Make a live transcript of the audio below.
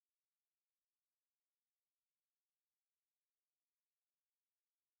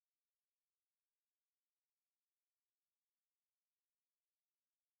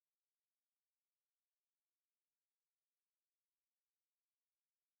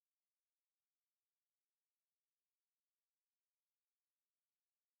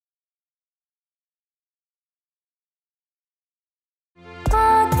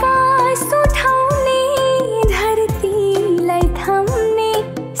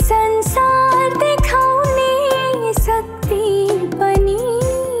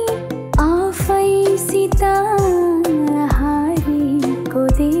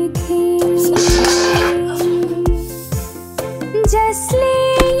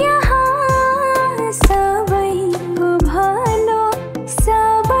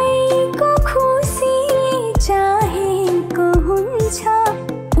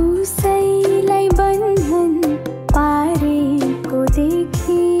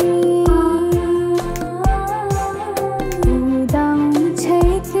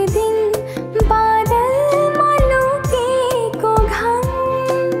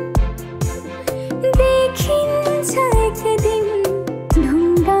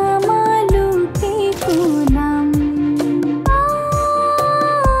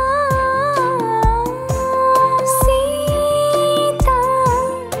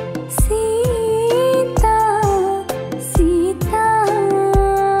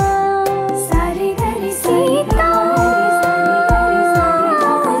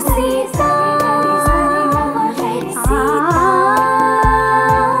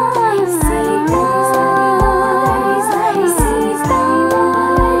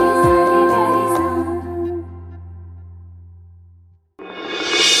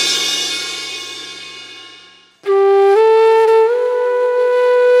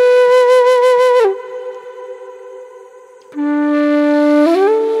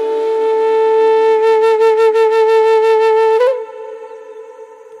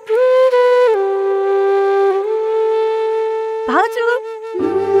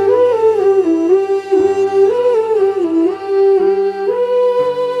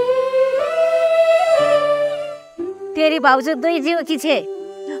तेरी भाउजू दुई जीव की छे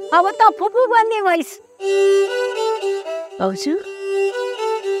अब त फुफू बन्ने भइस भाउजू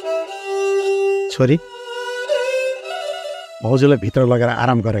छोरी भाउजूलाई भित्र लगेर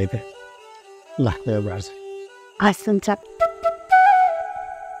आराम गराइदे ल हस् हुन्छ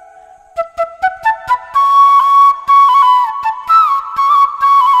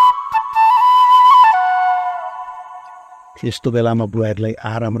यस्तो बेलामा बुहारीलाई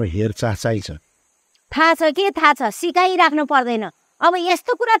आराम र हेरचाह चाहिन्छ थाहा छ के थाहा छ सिकाइराख्नु पर्दैन अब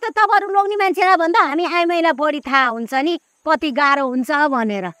यस्तो कुरा त तपाईँहरू लोग्ने मान्छेलाई भन्दा हामी आइमाईलाई बढी थाहा हुन्छ नि कति गाह्रो हुन्छ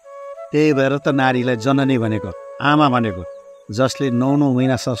भनेर त्यही भएर त नारीलाई जननी भनेको आमा भनेको जसले 9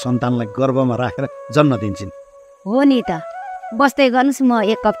 महिनासम्म सन्तानलाई गर्भमा राखेर जन्म दिन्छन् हो नि त बस्दै गर्नुहोस् म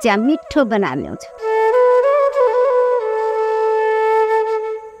एक कप चिया मिठो बनाएर ल्याउँछु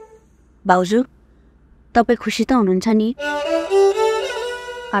भाउजू तपाईँ खुसी त हुनुहुन्छ नि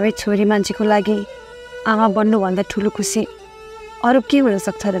हामी छोरी मान्छेको लागि आमा बन्नुभन्दा ठुलो खुसी अरू के हुन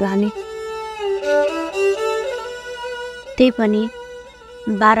सक्छ र रानी त्यही पनि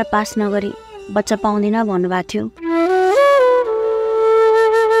 12 पास नगरी बच्चा पाउँदिन भन्नुभएको थियो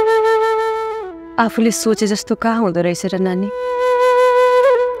आफूले सोचे जस्तो कहाँ हुँदो रहेछ र नानी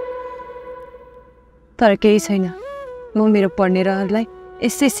तर केही छैन म मेरो पढ्ने रहरलाई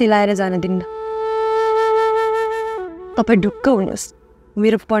यसै सिलाएर जान दिन्न तपाईँ ढुक्क हुनुहोस्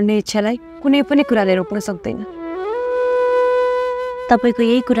मेरो पढ्ने इच्छालाई कुनै पनि कुराले रोक्न सक्दैन तपाईँको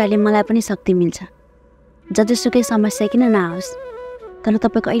यही कुराले मलाई पनि शक्ति मिल्छ जतिसुकै समस्या किन नआओस् तर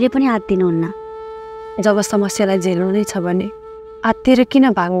तपाईँको अहिले पनि हात दिनुहुन्न जब समस्यालाई झेल्नु नै छ भने आत्तिएर किन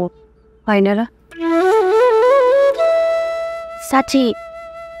भाग्नु होइन र साँच्ची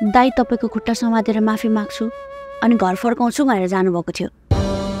दाइ तपाईँको खुट्टा समातेर माफी माग्छु अनि घर फर्काउँछु भनेर जानुभएको थियो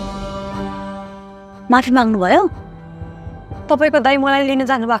माफी माग्नुभयो तपाईँको दाइ मलाई लिन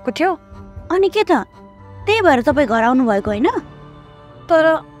जानुभएको थियो अनि के त त्यही भएर तपाईँ घर आउनु भएको होइन तर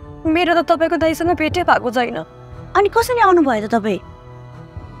मेरो त तपाईँको दाइसँग भेटै भएको छैन अनि कसरी आउनुभयो त तपाईँ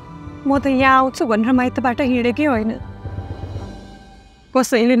म त यहाँ आउँछु भनेर माइतबाट हिँडेकै होइन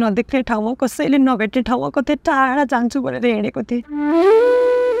कसैले नदेख्ने ठाउँमा कसैले नभेट्ने ठाउँमा कतै टाढा जान्छु भनेर हिँडेको थिएँ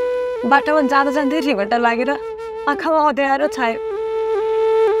बाटोमा जाँदा जाँदै 3 घन्टा लागेर आँखामा अँध्यारो छायो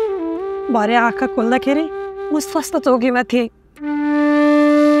भरे आँखा खोल्दाखेरि म स्वस्थ चौकीमा थिएँ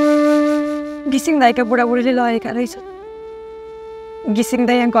घिसिङ दाइका बुढाबुढीले लगेका रहेछ घिसिङ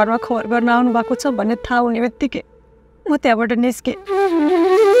दाइ यहाँ घरमा खबर गर्न आउनु भएको छ भन्ने थाहा हुने बित्तिकै म त्यहाँबाट निस्केँ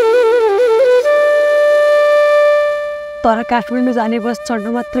तर काठमाडौँ जाने बस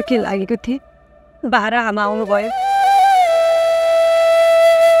चढ्नु मात्र के लागेको थिएँ 12 आमा आउनुभयो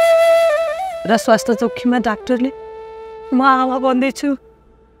र स्वास्थ्य चौकीमा डाक्टरले म आमा बन्दैछु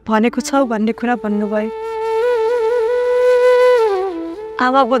भनेको छ भन्ने कुरा भन्नुभयो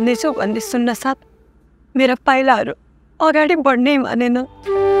आमा बन्दैछु भन्ने सुन्न साथ मेरा पाइलाहरू अगाडि बढ्नै मानेन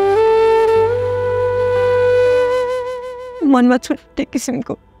मनमा छुट्टै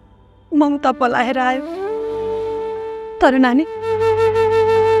किसिमको ममता पलाएर आयो तर नानी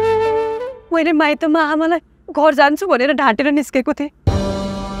मैले माइतमा आमालाई घर जान्छु भनेर ढाँटेर निस्केको थिएँ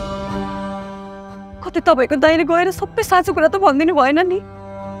कतै तपाईँको दाइले गएर सबै साँचो कुरा त भनिदिनु भएन नि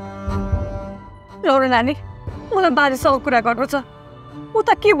लौरा नानी मलाई बाजेसँग कुरा गर्नु छ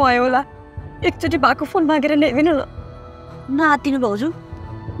उता के भयो होला एकचोटि बाको फोन मागेर ल्याइदिनु न नआत्तिनु भाउजू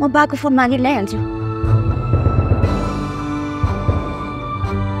म बाको फोन मागेर ल्याइहाल्छु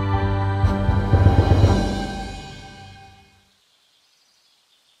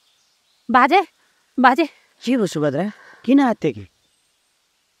बाजे बाजे के भयो सुभद्रा किन आत्ते कि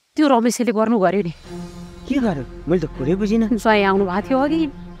त्यो रमेशले गर्नु गर्यो नि के गर्यो मैले त कुरै बुझिनँ ज्वाइँ आउनु भएको थियो अघि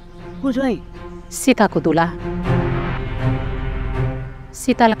को ज्वाइँ सीताको दुला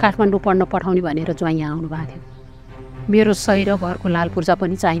सीतालाई काठमाडौँ पढ्न पठाउने भनेर ज्वाइँ आउनु भएको थियो मेरो सही र घरको लाल पूर्जा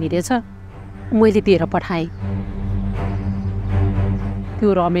पनि चाहिने रहेछ मैले दिएर पठाएँ त्यो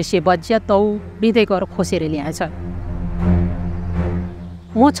रमेशले बज्या दौडिँदै गएर खोसेर ल्याएछ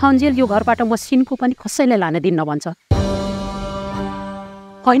म छन्जेल यो घरबाट म सिनको पनि कसैले लान दिन्न भन्छ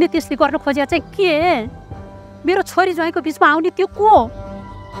होइन त्यसले गर्न खोजे चाहिँ के मेरो छोरी ज्वाइँको बिचमा आउने त्यो को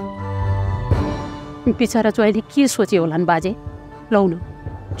बिचरा ज्वाइँले के सोचे होला नि बाजे लौ न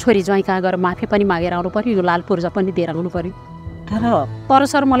छोरी ज्वाइँ कहाँ गएर माफी पनि मागेर आउनु पर्यो यो लाल पूर्जा पनि दिएर आउनु पर्यो तर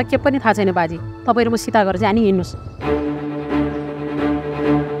सर मलाई के पनि थाहा छैन बाजे तपाईँ र म सीता घर जाने हिँड्नुहोस्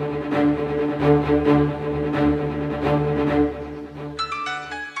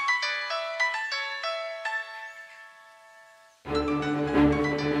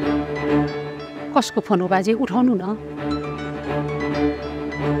कसको फोन हो बाजे उठाउनु न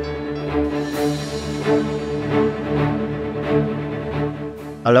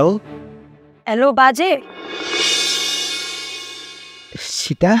हेलो हेलो बाजे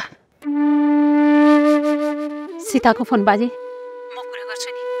सीता सीताको फोन बाजे म कुरा गर्छु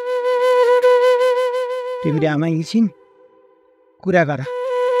नि तिम्रो आमा छिन् कुरा गर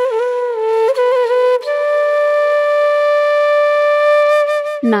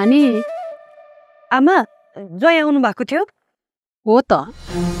नानी आमा जय आउनु भएको थियो हो त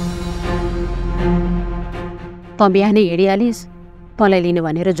त बिहानै हिँडिहालिस् तँलाई लिने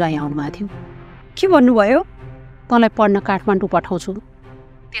भनेर जय आउनुभएको थियो के भन्नुभयो तँलाई पढ्न काठमाडौँ पठाउँछु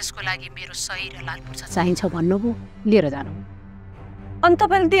त्यसको लागि मेरो सही र लाल पूर्जा चाहिन्छ भन्नुभयो लिएर जानु अनि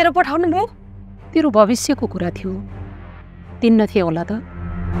तपाईँले दिएर पठाउनु भयो तेरो भविष्यको कुरा थियो तिन्न थिए होला त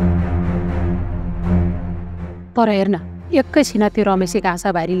तर हेर्न एकैछिन त्यो रमेशको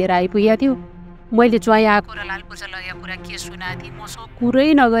आशाबारी लिएर आइपुगेको थियो मैले ज्वाइँ आएको र लाल पूर्जा लगेको कुरा के सुनाएको थिएँ मसँग कुरै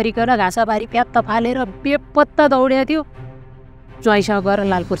नगरिकन घाँसाबारी प्यात्त फालेर बेपत्ता दौडेको थियो ज्वाइँसँग गएर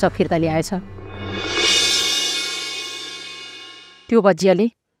लाल पूर्जा फिर्ता ल्याएछ त्यो बजियाले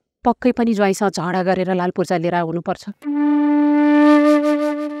पक्कै पनि ज्वाइँसँग झगडा गरेर लाल पूर्जा लिएर आउनुपर्छ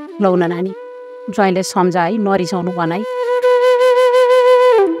लौ न नानी ज्वाइँले सम्झाई नरिसाउनु बनाई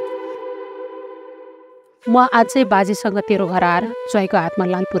म अझै बाजेसँग तेरो घर आएर ज्वाइँको हातमा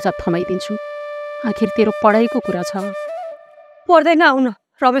लाल पूर्जा थमाइदिन्छु आखिर तेरो पढाइको कुरा छ पर्दैन आउन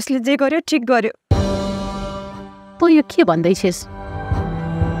रमेशले जे गर्यो ठिक गर्यो तँ यो के भन्दैछेस्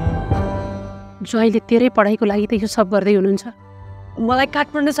ज्वाइँले तेरै पढाइको लागि त यो सब गर्दै हुनुहुन्छ मलाई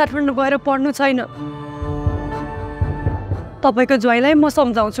काठमाडौँ गएर पढ्नु छैन तपाईँको ज्वाइँलाई म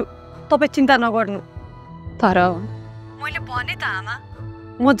सम्झाउँछु तपाईँ चिन्ता नगर्नु तर मैले भने त आमा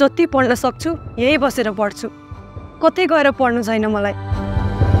म जति पढ्न सक्छु यही बसेर पढ्छु कतै गएर पढ्नु छैन मलाई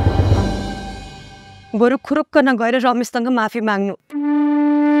बरु खुरुक्क नगएर रमेशसँग माफी माग्नु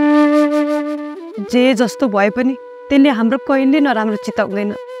जे जस्तो भए पनि त्यसले हाम्रो कहिले नराम्रो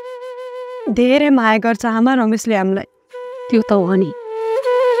चिताउँदैन धेरै माया गर्छ आमा रमेशले हामीलाई त्यो त हो नि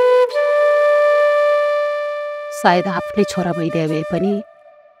सायद आफ्नै छोरा भइदिए भए पनि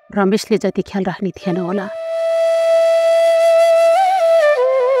रमेशले जति ख्याल राख्ने थिएन होला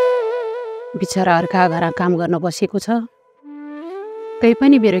बिचरा अर्का घर काम गर्न बसेको छ त्यही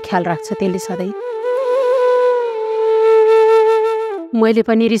पनि मेरो ख्याल राख्छ त्यसले सधैँ मैले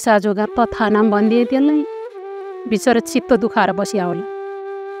पनि रिसा जोगा तथा नाम भनिदिएँ त्यसलाई बिचरा चित्त दुखाएर बसिया होला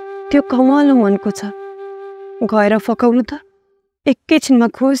त्यो कमालो मनको छ गएर फकाउनु त एकैछिनमा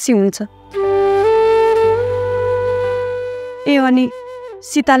खुसी हुन्छ ए अनि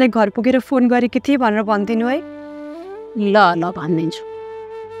सीताले घर पुगेर फोन गरेकी थिए भनेर भनिदिनु है ल ल भनिदिन्छु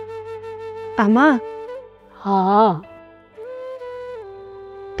आमा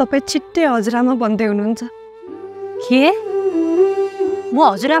तपाईँ छिट्टै हजुरआमा भन्दै हुनुहुन्छ के म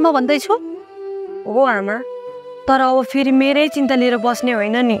हजुरआमा भन्दैछु हो आमा तर अब फेरि मेरै चिन्ता लिएर बस्ने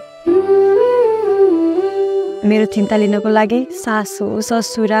होइन नि मेरो चिन्ता लिनको लागि सासू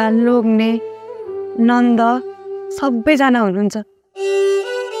ससुरा लोग्ने नन्द सबैजना हुनुहुन्छ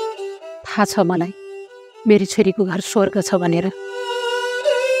थाहा छ मलाई मेरो छोरीको घर स्वर्ग छ भनेर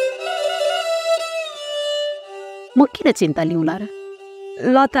म किन चिन्ता लिउँला र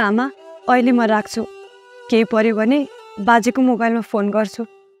ल त आमा अहिले म राख्छु केही पर्यो भने बाजेको मोबाइलमा फोन गर्छु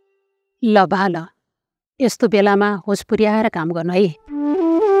ल भा ल यस्तो बेलामा होस पुर्याएर काम गर्नु है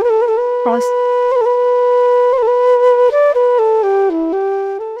हस्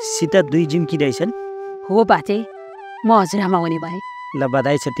सीता दुई जिम्की रहेछन् हो बाजे म हजुरआमा हुने भए ल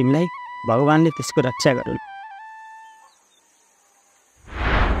बधाई छ तिमीलाई भगवानले त्यसको रक्षा गरून्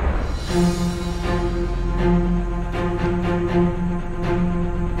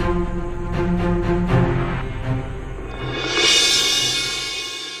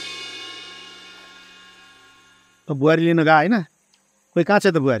बुहारी लिन गयो होइन कोही कहाँ छ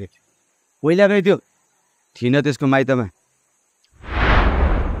त बुहारी पहिला गयो त्यो थिएन त्यसको माइतमा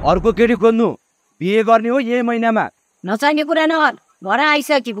अर्को केटी खोज्नु बिहे गर्ने हो यही महिनामा नचाहिने कुरा नगर घर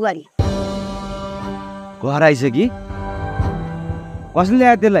आइसक्यो बुहारी घर आइसकि कसले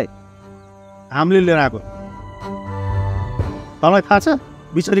ल्यायो त्यसलाई हामीले लिएर आएको तँलाई थाहा छ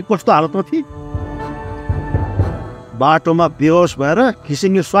बिचरी कस्तो हालतमा थिए बाटोमा बेहोस भएर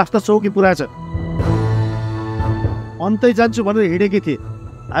खिसिङे स्वास्थ्य चौकी पुऱ्याएछ अन्तै जान्छु भनेर हिँडेकी थिए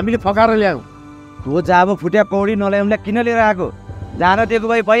हामीले फकाएर ल्यायौँ तँ जाब फुट्या पौडी नल्याउनुलाई किन लिएर आएको जान दिएको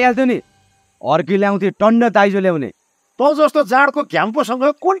भए भइहाल्थ्यो नि अर्की ल्याउँथे टन्न दाइजो ल्याउने तँ जस्तो जाडको घ्याम्पोसँग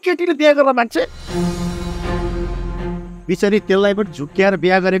कुन केटीले बिहा गर्न मान्छे बिचरी त्यसलाई पनि झुक्क्याएर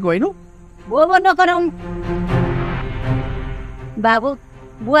बिहा गरेको होइन बोबो नगरौँ बाबु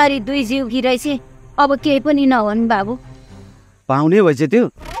बुहारी दुई जिउकी रहेछ अब केही पनि नभन् बाबु पाउने भएछ त्यो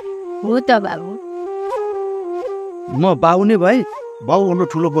हो त बाबु म बाहुने भए बाउ हुनु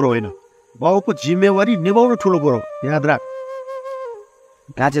ठुलो कुरो होइन बाउको जिम्मेवारी निभाउनु ठुलो कुरो याद राख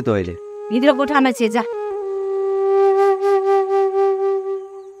कहाँ चाहिँ त अहिले? भित्र कोठामा छे जा।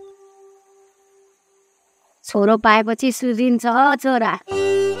 छोरो पाएपछि सुधिन्छ छोरा।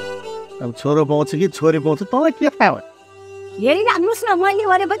 अब छोरो पाउँछ कि छोरी पाउँछ तँलाई के थाहा हो? हेरिराख्नुहोस् न, मैले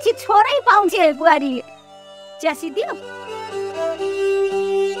भनेपछि छोरै पाउँछ बुहारी। च्यासिदियो।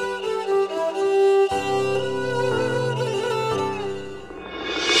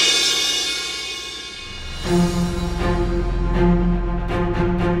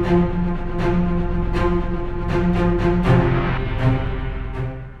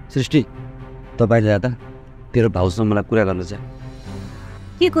 सृष्टि त बाहिर जाँदा तेरो भाउसँग मलाई कुरा गर्नु छ।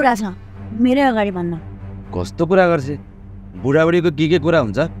 के कुरा छ? मेरै अगाडि भन्न। कस्तो कुरा गर्छ? बुढाबुढीको के कुरा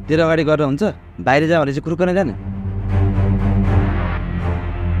हुन्छ तेरो अगाडि गरेर हुन्छ? बाहिर जा भने चाहिँ कुरो गर्न जाने।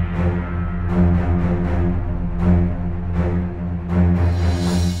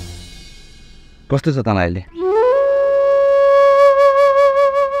 कस्तो छ तँलाई अहिले?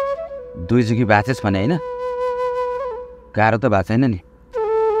 दुई जुकी भाँचेस् भने होइन? गाह्रो त भएको छैन नि?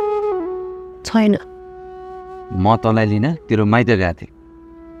 छैन। म तँलाई लिन तेरो माइत गएको थिएँ।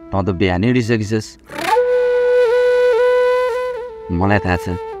 तँ त बिहानै हिँडिसकिछस्। मलाई थाहा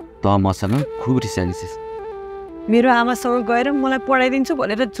छ तँ मसँग खुब रिसाइछस्। मेरो आमासँग गएर मलाई पढाइदिन्छु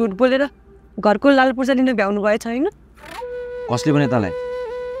भनेर झुट बोलेर घरको लाल पूर्जा लिन भ्याउनु भएछ होइन? कसले भने तँलाई?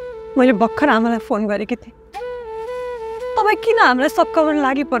 मैले भर्खर आमालाई फोन गरेकी थिएँ। तपाईँ किन हामीलाई सक्काउन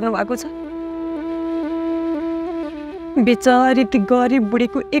लागि पर्नु भएको छ? बेचारी ती गरिब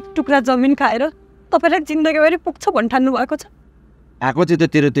बुढीको एक टुक्रा जमिन खाएर तपाईँलाई जिन्दगीभरि पुग्छ भन्ठान्नु भएको छ। आएको चाहिँ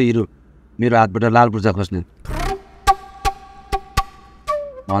त तेरो त्यो हिरो मेरो हातबाट लाल पूर्जा खोज्ने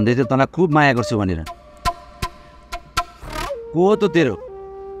भन्दै थियो तँलाई खुब माया गर्छु भनेर। को त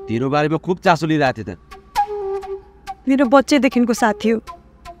तेरो बारेमा खुब चासो लिइरहेको थियो त। मेरो बच्चैदेखिको साथी हो।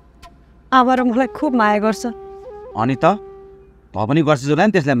 आमा र मलाई खुब माया गर्छ। अनि त पनि गर्छस् होला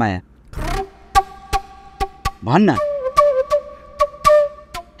नि त्यसलाई माया? भन्न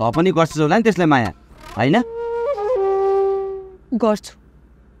त पनि गर्छस् होला नि त्यसलाई माया होइन? गर्छु।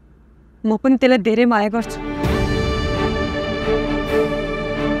 म पनि त्यसलाई धेरै माया गर्छु।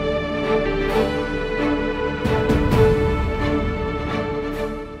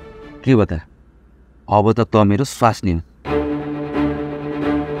 के बता, अब त तँ मेरो स्वास्नी हो।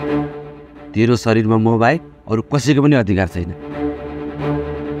 तेरो शरीरमा म बाहेक अरू कसैको पनि अधिकार छैन।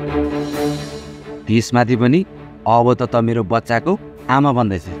 त्यसमाथि पनि अब त मेरो बच्चाको आमा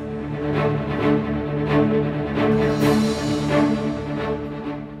बन्दैछ।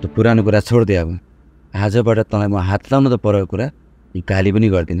 त पुरानो कुरा छोड्दे। अब आजबाट तँलाई म हात लाउन त परेको कुरा गाली पनि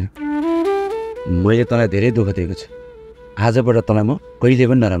गर्दिनँ। मैले तँलाई धेरै दुःख दिएको छु। आजबाट तँलाई म कहिले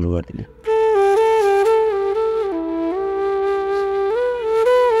पनि नराम्रो गर्दिनँ।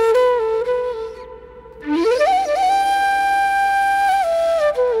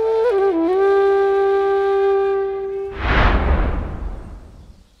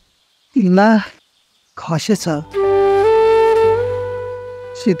 ला खसेछ।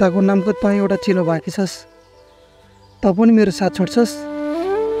 सीताको नामको तँ एउटा चिलो बाँकी छस्। त पनि मेरो साथ छोड्छस्?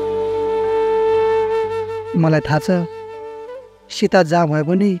 मलाई थाहा छ सीता जहाँ भए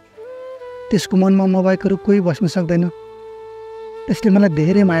पनि त्यसको मनमा म बाहेक अरू कोही बस्न सक्दैन। त्यसले मलाई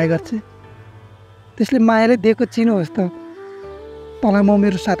धेरै माया गर्छ। त्यसले मायाले दिएको चिनो होस् त तँलाई म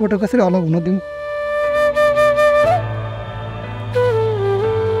मेरो साथबाट कसरी अलग हुन दिउँ?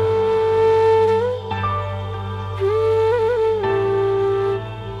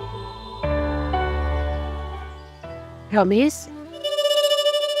 रमेश,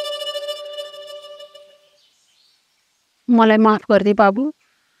 मलाई माफ गरिदे बाबु,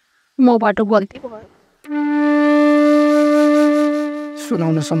 मबाट गल्ती भयो।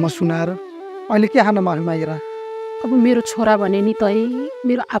 सुनाउनसम्म सुनाएर अहिले के हान माफी मागेर? अब मेरो छोरा भने नि तै,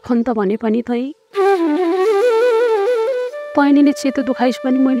 मेरो आफन्त भने पनि तै, तैँले चेतो दुखाइस्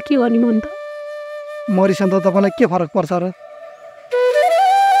भने मैले के गर्ने मन त? मरिसन्त तपाईँलाई के फरक पर्छ र?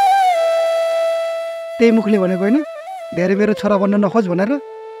 त्यही मुखले भनेको होइन धेरै मेरो छोरा बन्न नखोज भनेर?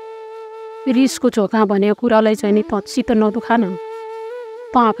 रिसको झोका भनेको कुरालाई चाहिँ नि तँसित नदुखा न।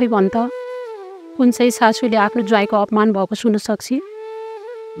 त आफै भन् त, कुन चाहिँ सासूले आफ्नो ज्वाइँको अपमान भएको सुन्न सक्छ?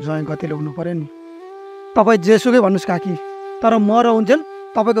 ज्वाइँ कतिले हुनु पऱ्यो नि। तपाईँ जेसुकै भन्नुहोस् काकी, तर म र हुन्जेल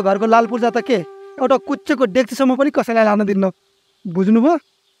तपाईँको घरको लाल पूर्जा त के एउटा कुच्चोको डेक्चीसम्म पनि कसैलाई लान दिन्न। बुझ्नुभयो?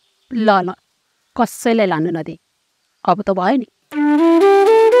 ल ल, कसैलाई लानु नदे। अब त भयो नि।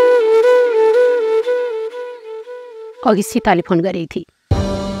 अघि सीताले फोन गरेकी थिए।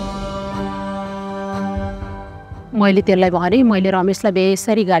 मैले त्यसलाई भने मैले रमेशलाई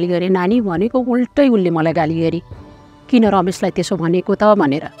बेसरी गाली गरेँ नानी भनेको उल्टै उनले मलाई गाली गरे। किन रमेशलाई त्यसो भनेको त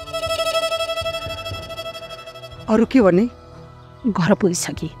भनेर। अरू के भने? घर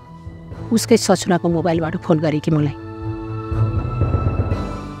पुगिसके उसकै ससुराको मोबाइलबाट फोन गरे कि मलाई।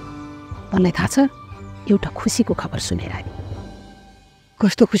 तँलाई थाहा छ एउटा खुसीको खबर सुनेर आयो।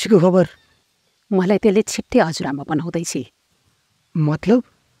 कस्तो खुसीको खबर? मलाई त्यसले छिट्टै हजुरआमा बनाउँदैछ। मतलब?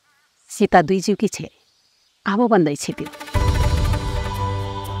 सीता 2 जिउकी छे आबो भन्दैछ त्यो।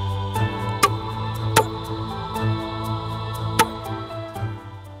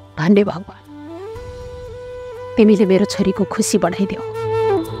 धन्य भगवान्, तिमीले मेरो छोरीको खुसी बढाइदेऊ।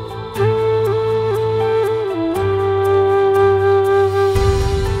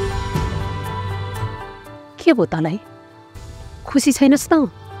 के भयो तँलाई? खुसी छैनस् त?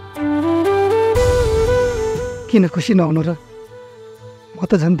 किन खुसी नहुनु र? म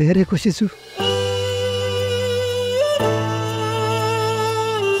त झन् धेरै खुसी छु।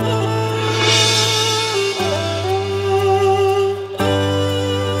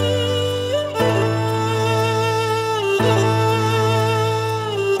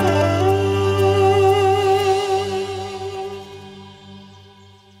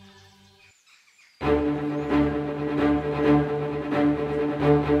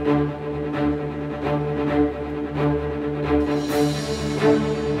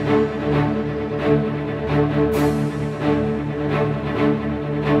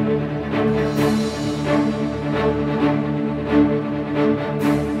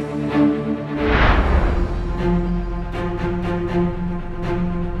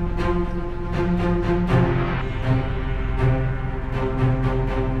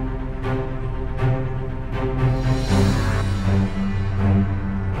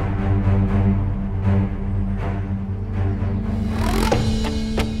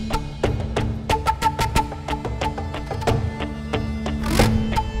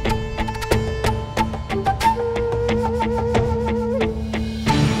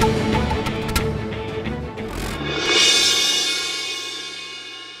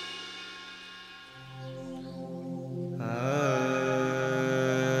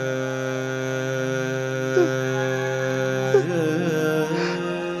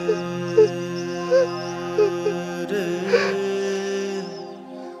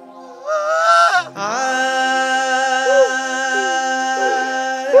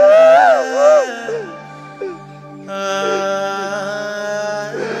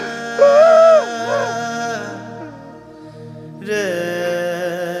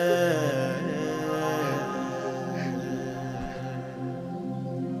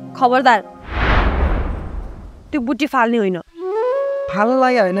 खबरदार, त्यो बुट्टी फाल्ने होइन। फाल्न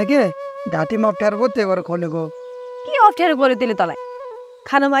लाग्यो होइन के, घाँटीमा अप्ठ्यारो भयो त्यही भएर खोलेको। के अप्ठ्यारो गर्यो त्यसले तँलाई?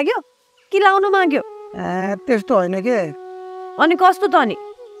 खान माग्यो कि लाउन माग्यो? त्यस्तो होइन के। अनि कस्तो त? अनि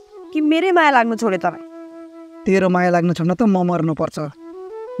कि मेरै माया लाग्नु छोड्यो तँलाई? तेरो माया लाग्नु छोड्न त म मर्नुपर्छ,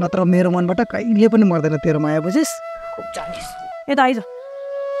 नत्र मेरो मनबाट कहिले पनि मर्दैन तेरो माया, बुझिस्? खुब जानिस्। यता आइज,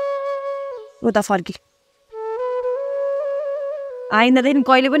 उता फर्की। आइन्दादेखि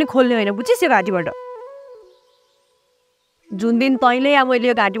कहिले पनि खोल्ने होइन, बुझिस्? यो घाँटीबाट जुन दिन तैँले या मैले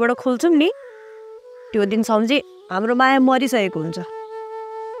यो घाँटीबाट खोल्छौँ नि, त्यो दिन सम्झी हाम्रो माया मरिसकेको हुन्छ।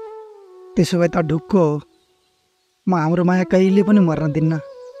 त्यसो भए त ढुक्क हो, म हाम्रो माया कहिले पनि मर्न दिन्न।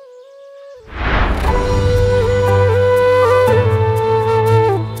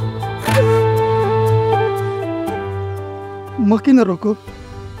 म किन रोको?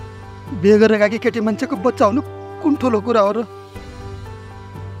 बिहे गरेर गएकी केटी मान्छेको बच्चा हुनु कुन ठुलो कुरा हो र?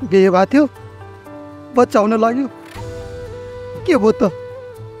 बिहे भएको थियो, बच्चा हुन लाग्यो, के भयो त?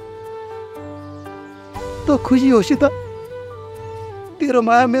 त खुसी होस् त? तेरो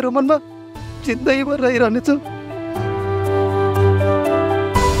माया मेरो मनमा जिन्दगीभर रहिरहनेछ।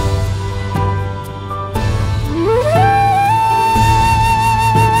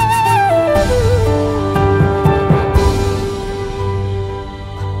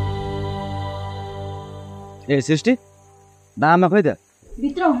 ए सृष्टि, बा आमा खोइ त?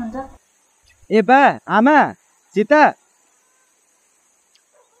 भित्र हुनुहुन्छ। ए बा, आमा, सीता।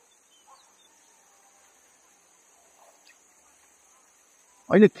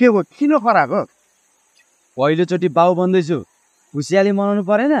 अहिले के हो, किन कराएको? पहिलोचोटि बाउ बन्दैछु, खुसियाली मनाउनु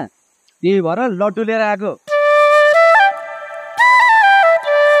परेन, त्यही भएर लट्टु लिएर आएको।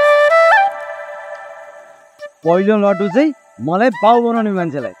 पहिलो लट्टु चाहिँ मलाई बाउ बनाउने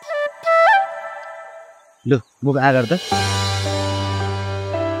मान्छेलाई। लु मुख आगर त।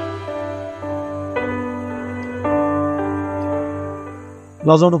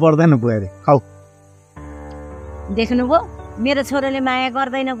 लजाउनु पर्दैन बुहारी, खाऊ। देख्नुभयो, मेरो छोरोले माया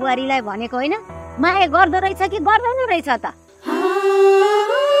गर्दैन बुहारीलाई भनेको होइन, माया गर्दो रहेछ कि गर्दैन रहेछ त?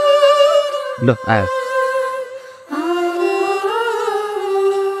 ल आयो।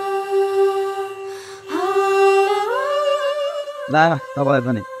 ल तपाईँ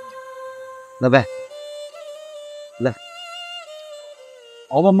पनि ल बे ल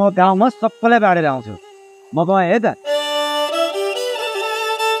अब म गाउँमा सबैलाई बाँडेर आउँछु म गएँ है त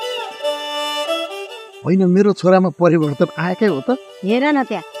होइन मेरो छोरामा परिवर्तन आएकै हो त हेर न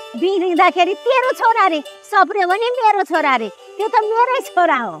त्यहाँ बिग्रिँदाखेरि तेरो छोरा रे सप्रियो भने मेरो छोरा रे त्यो त मेरै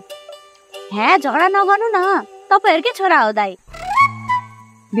छोरा हो हे झगडा नगर्नु न तपाईँहरूकै छोरा हो दाइ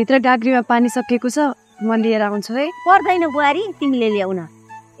भित्र गाग्रीमा पानी सकिएको छ म लिएर आउँछु है पर्दैन बुहारी तिमीले ल्याउन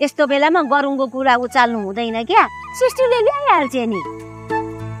यस्तो बेलामा गरुङको कुरा उचाल्नु हुँदैन क्या सृष्टिले ल्याइहाल्छ नि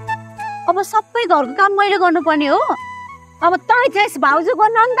अब सबै घरको काम मैले गर्नुपर्ने हो अब तै चाहिँ भाउजू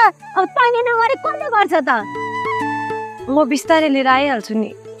गर्नु नि त अब तैँले नगरे कसले गर्छ त म बिस्तारै लिएर आइहाल्छु नि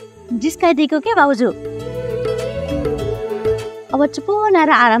जिस्काइदिएको के भाउजू अब चुप बनाएर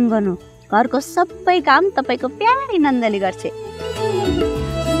आराम गर्नु घरको सबै काम तपाईँको प्यारी नन्दले गर्छ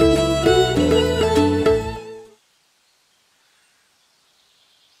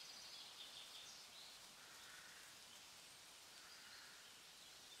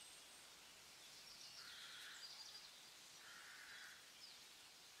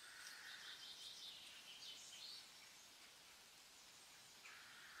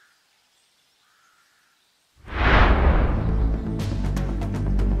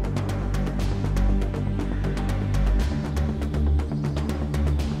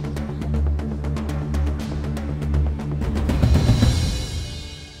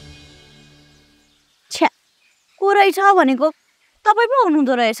रहेछ भनेको तपाईँ पो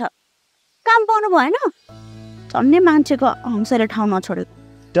हुनुहुँदो रहेछ काम पाउनु भएन झन्नै मान्छेको हङ्सले ठाउँ नछोडेको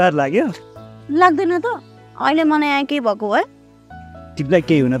डर लाग्यो लाग्दैन त अहिले मलाई यहाँ केही भएको है तिमीलाई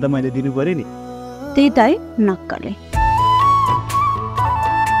केही हुन त मैले दिनु पर्यो नि त्यही त है नक्कले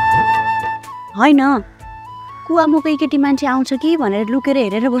होइन कुवामा कोही केटी मान्छे आउँछ कि भनेर लुकेर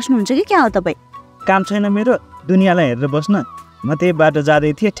हेरेर बस्नुहुन्छ कि क्या हो तपाईँ काम छैन मेरो दुनियाँलाई हेरेर बस्न म त्यही बाटो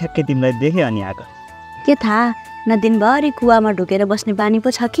जाँदै थिएँ ठ्याक्कै तिमीलाई देखेँ अनि आएको के थाहा न दिनभरि कुवामा ढुकेर बस्ने बानी पो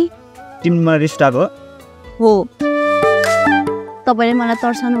छ कि तिमीमा रिस्टाको हो तपाईँले मलाई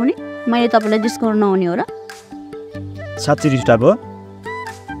तर्साउनु हुने मैले तपाईँलाई डिस्काउन्ट नहुने हो र साँच्ची रिस्टाको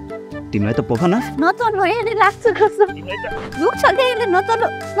तिमीलाई त पोख न नचल्नु है लाग्छ कस्तो दुख्छ कि नचल्नु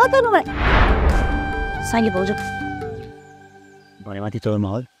नचल्नु भाइ साइले भाउजू भने माथि चौरमा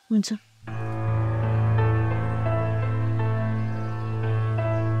हो हुन्छ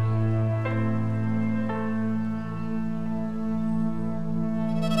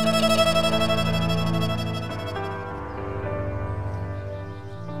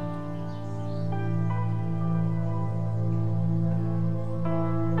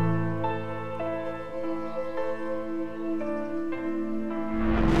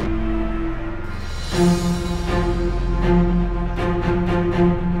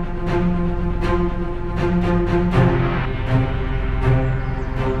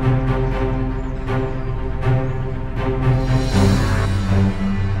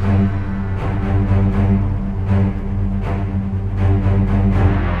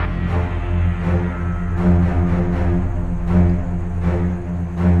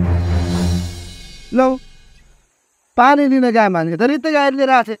लौ पानी लिन गए मान्छे त रित्त गाडी लिएर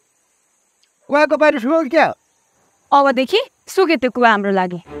आएको कुवाको पानी सुक्यो क्या अबदेखि सुके त्यो कुवा हाम्रो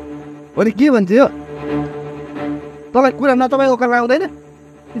लागि अनि के भन्छ यो तपाईँ कुरा नतपाई ओकर आउँदैन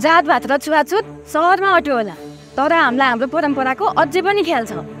जात भात र छुवाछुत सहरमा अट्यो होला तर हामीलाई हाम्रो परम्पराको अझै पनि ख्याल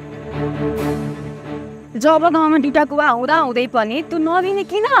छ जब गाउँमा दुईटा कुवा हुँदा हुँदै पनि त्यो नभिने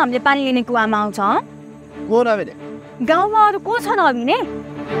किन हामीले पानी लिने कुवामा आउँछ को नभिने गाउँमा अरू को छ नभिने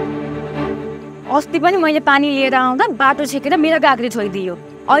अस्ति पनि मैले पानी लिएर आउँदा बाटो छेकेर मेरो गाग्री छोइदियो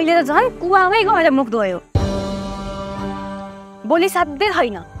अहिले त झन् कुवामै गएर मुख धोयो बोली साध्यै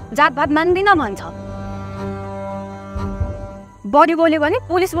छैन जातभात मान्दिन भन्छ बढी बोल्यो भने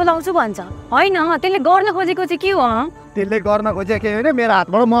पुलिस बोलाउँछु भन्छ होइन त्यसले गर्न खोजेको चाहिँ के हो त्यसले गर्न खोजे के होइन मेरो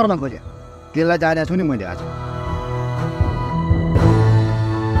हातबाट मर्न खोजे त्यसलाई जाने छु नि मैले आज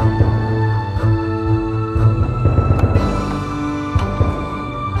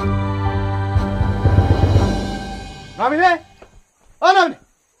नमिने ओ नमिने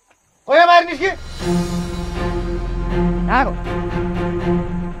ओए बाहिर निस्कि आको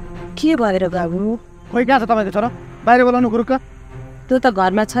के भएर बाबु खोइ कहाँ छ तपाईँको छोरा बाहिर बोलाउनु गुरुक्क त्यो त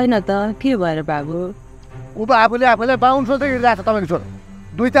घरमा छैन त के भएर बाबु ऊ त आफूले बाहुन सोच्दै हिँडिरहेको छ तपाईँको छोरा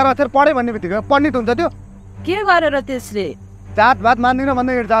 2-4 अक्षर पढ्यो भन्ने बित्तिकै पण्डित हुन्छ त्यो के गरेर त्यसले जात भात मान्दिनँ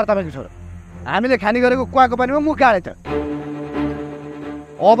भन्दै हिँड्छ तपाईँको छोरा हामीले खानी गरेको कुवाको पानीमा मुख गाडेछ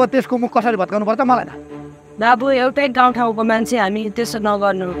अब त्यसको मुख कसरी भत्काउनु पर्छ मलाई थाहा बाबु एउटै गाउँठाउँको मान्छे हामी त्यसो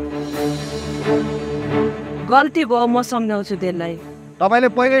नगर्नु गल्ती भयो म सम्झाउँछु त्यसलाई तपाईँले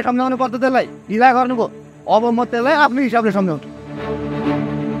पहिल्यै सम्झाउनु पर्छ त्यसलाई ढिला गर्नुभयो अब म त्यसलाई आफ्नो हिसाबले सम्झाउँछु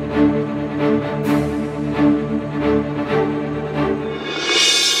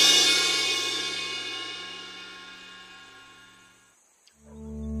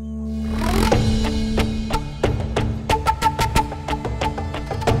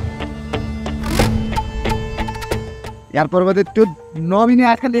यार पर्वते त्यो नबिने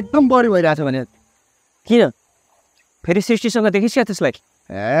आजकल एकदम बढी भइरहेछ भने किन फेरि सृष्टिसँग देखिस् क्या त्यसलाई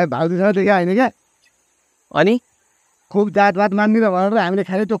ए भाउजूसँग देखा होइन क्या अनि खुब जातपात मान्दिनँ भनेर हामीले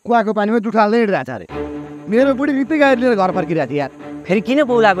खालि त्यो कुवाको पानीमा जुठो हाल्दै हिँडिरहेछ अरे मेरो बुढी निकै गाडी लिएर घर फर्किरहेको थियो यार फेरि किन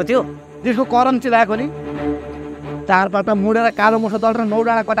बौलाएको थियो त्यसको करम चिलाएको नि चारपल्ट मुडेर कालो मोसो दलेर 9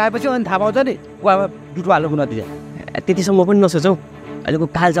 डाँडा कटाएपछि अनि थाहा पाउँछ नि कुवामा जुठो हाल्नुको नतिजा त्यतिसम्म पनि नसोचौ अहिलेको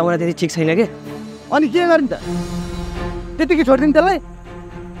काल जमाना त्यति ठिक छैन के अनि के गर्ने त त्यतिकै छोडिदिनु त्यसलाई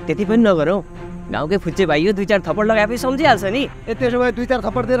त्यति पनि नगरौ गाउँकै फुच्चे भाइ यो 2-4 थप्पड लगाएपछि सम्झिहाल्छ नि ए त्यसो भए 2-4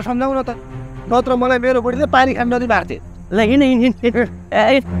 थप्पड दिएर सम्झाउन त नत्र मलाई मेरो बुढीले पानी खान नदिनु भएको थियो ल हिँड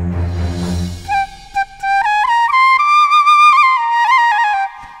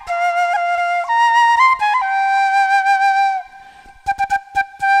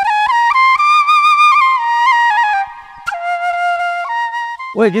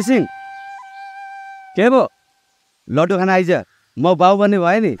ओए घिसिङ के भयो लड्डु खान आइज म बाउ बन्ने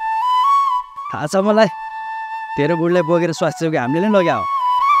भएँ नि थाहा छ मलाई तेरो बुढीलाई बोकेर स्वास्थ्य चौकी हामीले नै लग्यो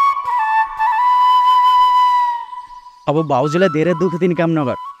अब भाउजूलाई धेरै दुःख दिने काम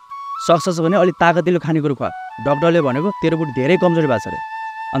नगर सक्छ भने अलिक ताकतिलो खानेकुरो खुवा डक्टरले भनेको तेरो बुढी धेरै कमजोरी भएको छ अरे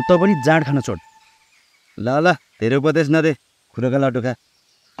अनि तँ पनि जाँड खान छोड ल ल धेरै उपदेश नदे खुरोका लड्डु खा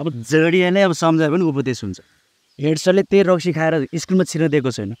अब जडियाले अब सम्झाए पनि उपदेश हुन्छ हेड सरले तेरो रक्सी खाएर स्कुलमा छिर्न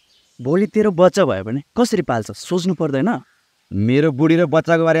दिएको छैन भोलि तेरो बच्चा भयो भने कसरी पाल्छ सोच्नु पर्दैन मेरो बुढी र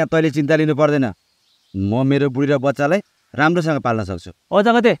बच्चाको बारेमा तैँले चिन्ता लिनु पर्दैन म मेरो बुढी र बच्चालाई राम्रोसँग पाल्न सक्छु ओ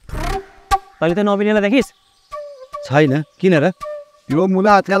जगते तैँले त नबिनेलाई देखिस् छैन किन र यो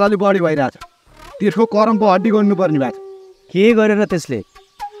मुला आजकल अलि बढी भइरहेछ त्यसको करमको हड्डी गर्नुपर्ने भएको छ के गरेर त्यसले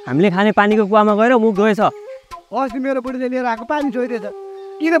हामीले खाने पानीको कुवामा गएर मुख धोएछ अस्ति मेरो बुढीले लिएर आएको पानी छोइदिएछ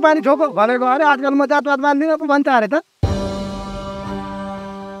किन पानी छोको भनेको अरे आजकल म जातपात मान्दिनँ पो भन्छ अरे त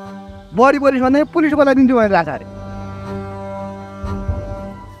बढी भन्दा पुलिस बोलाइदिन्छु भनिरहेको छ अरे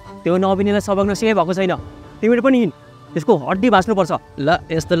त्यो नबिनेलाई सबक नसिकाइ भएको छैन तिमीहरू पनि हिँड त्यसको हड्डी भाँच्नुपर्छ ल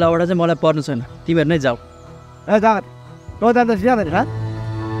यस्तो लवडा चाहिँ मलाई पर्नु छैन तिमीहरू नै जाऊ ए जगत तँ जाँदा जाँदैन र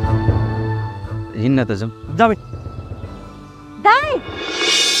हिँड्न त जाउँ जाऊ दाइ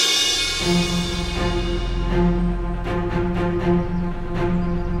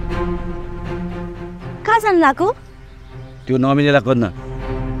कहाँ जानु लाग्यो त्यो नमिनेलाई खोज्न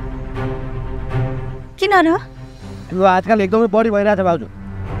किन र त्यो आजकल एकदमै बढी भइरहेछ भाउजू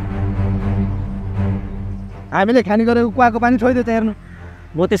हामीले खाने गरेको कुवाको पानी छोइदिएछ हेर्नु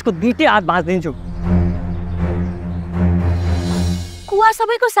म त्यसको 2टै हात भाँचिदिन्छु कुवा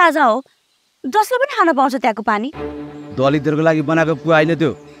सबैको साझा हो जसले पनि खान पाउँछ त्यहाँको पानी दलितहरूको लागि बनाएको कुवा होइन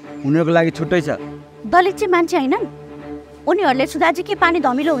त्यो उनीहरूको लागि छुट्टै छ दलित चाहिँ मान्छे होइनन् उनीहरूले सुधा चाहिँ के पानी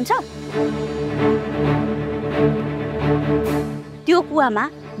धमिलो हुन्छ त्यो कुवामा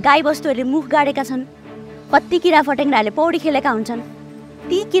गाई बस्तुहरूले मुख गाडेका छन् कति किरा फटेङ्ग्राहरूले पौडी खेलेका हुन्छन्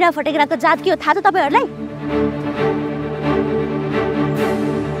ती किरा फटेङ्ग्राको जात के हो थाहा छ तपाईँहरूलाई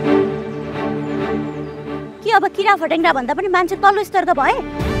के अब किरा फटेङ्ग्रा भन्दा पनि मान्छे तल्लो स्तरका भए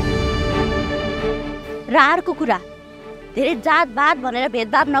र अर्को कुरा धेरै जातवाद भनेर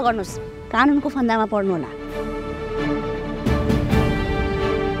भेदभाव नगर्नुहोस् कानुनको फन्दामा पर्नु होला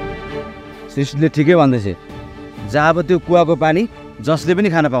शिशुले ठिकै भन्दैछ जहाँ अब त्यो कुवाको पानी जसले पनि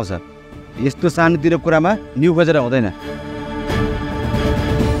खान पाउँछ यस्तो सानोतिर कुरामा न्यु खोजेर हुँदैन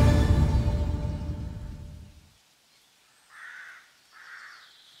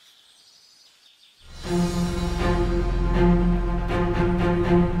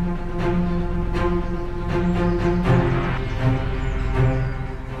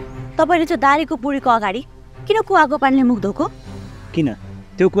तपाईँले त्यो दारीको बुढीको अगाडि किन कुवाको पानीले मुख धोको किन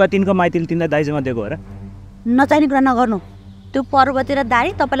त्यो कुवा तिनको माइतीले तिमीलाई दाइजोमा दिएको हो र नचाहिने कुरा नगर्नु त्यो पर्वती र दारी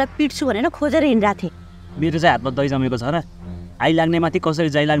तपाईँलाई पिट्छु भनेर खोजेर हिँडिरहेको थिएँ मेरो चाहिँ हातमा दही जमेको छ र आइ लाग्ने माथि कसरी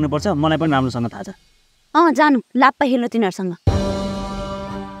जाइ लाग्नुपर्छ मलाई पनि राम्रोसँग थाहा छ जानु लाप्पा खेल्नु तिनीहरूसँग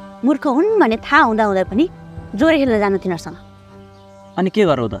मूर्ख हुन् भने थाहा हुँदा हुँदै पनि जोरे खेल्न जानु तिनीहरूसँग अनि के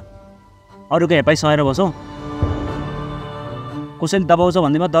गरौ त अरूको हेपाइ सहेर बसौँ कसैले दबाउँछ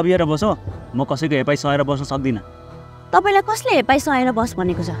भन्दैमा दबिएर बसौँ म कसैको हेपाइ सहेर बस्न सक्दिनँ तपाईँलाई कसले हेपाइ सहेर बस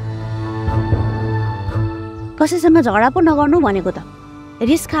भनेको छ कसैसँग झगडा पो नगर्नु भनेको त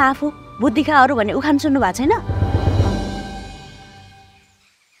रिस खा आफू बुद्धि खा अरू भन्ने उखान सुन्नु भएको छैन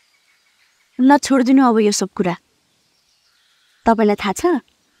ल छोडिदिनु अब यो सब कुरा तपाईँलाई थाहा छ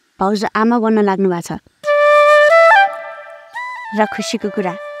भाउजू आमा बन्न लाग्नु भएको छ र खुसीको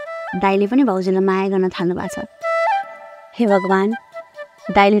कुरा दाइले पनि भाउजूलाई माया गर्न थाल्नु भएको छ हे भगवान्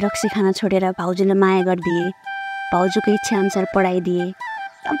दाइले रक्सी खान छोडेर भाउजूलाई माया गरिदिए भाउजूको इच्छा अनुसार पढाइदिए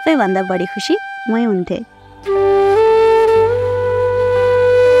सबैभन्दा बढी खुसी मै हुन्थेँ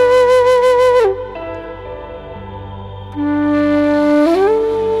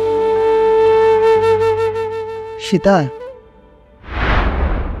सीता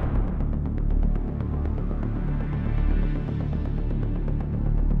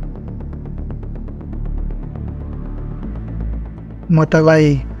म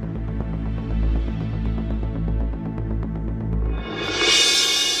तँलाई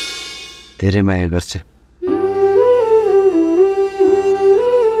धेरै माया गर्छु